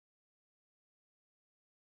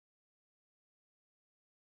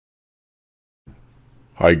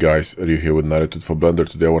Hi guys, Ryu here with Narrated for Blender.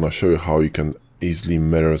 Today I want to show you how you can easily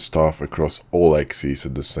mirror stuff across all axes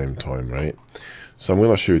at the same time, right? So I'm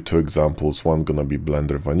going to show you two examples. One's going to be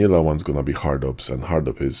Blender Vanilla, one's going to be Hardops, and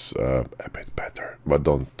Hardop is a bit better, but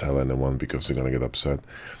don't tell anyone because they're going to get upset,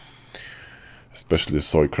 especially the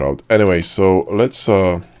soy crowd. Anyway, so let's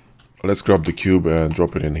grab the cube and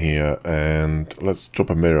drop it in here, and let's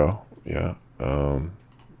drop a mirror, yeah,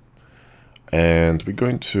 and we're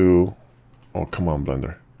going to, oh come on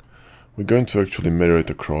Blender, we're going to actually mirror it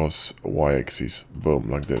across y-axis,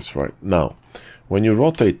 boom, like this, right? Now, when you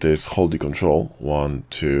rotate this, hold the control, 1,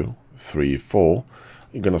 2, 3, 4,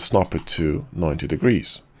 you're gonna snap it to 90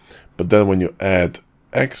 degrees. But then when you add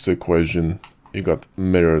x to the equation, you got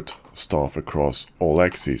mirrored stuff across all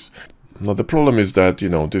axes. Now the problem is that, you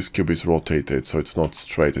know, this cube is rotated, so it's not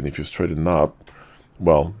straight, and if you straighten up,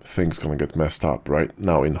 well, things gonna get messed up, right?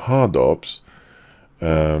 Now in Hardops,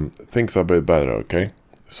 things are a bit better, okay?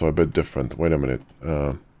 So a bit different. Wait a minute.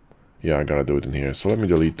 Yeah, I gotta do it in here. So let me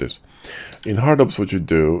delete this. In Hardops, what you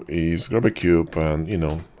do is grab a cube and, you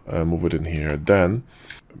know, move it in here. Then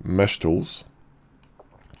mesh tools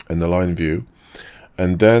and align view.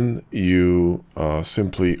 And then you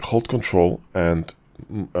simply hold control and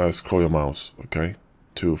scroll your mouse, okay,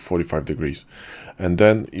 to 45 degrees. And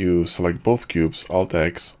then you select both cubes, Alt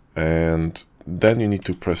X, and then you need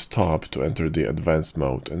to press tab to enter the advanced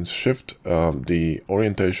mode and shift the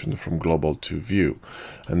orientation from global to view.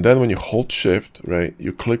 And then when you hold shift, right,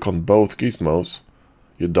 you click on both gizmos,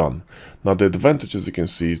 you're done. Now the advantage, as you can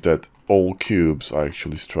see, is that all cubes are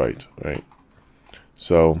actually straight, right?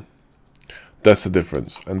 So that's the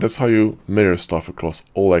difference, and that's how you mirror stuff across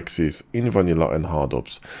all axes in Vanilla and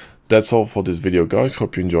Hardops. That's all for this video, guys.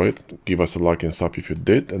 Hope you enjoyed it. Give us a like and sub if you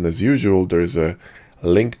did, and as usual, there is a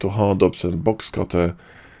link to Hardops and Boxcutter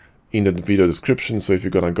in the video description, so if you're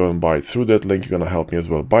gonna go and buy through that link, you're gonna help me as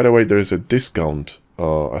well. By the way, there is a discount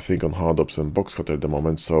I think on Hardops and Boxcutter at the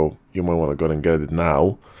moment, so you might want to go and get it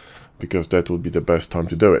now, because that would be the best time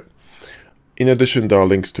to do it. In addition, there are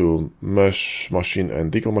links to Mesh Machine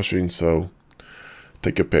and Decal Machine, so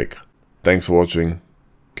take your pick. Thanks for watching.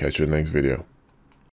 Catch you in the next video.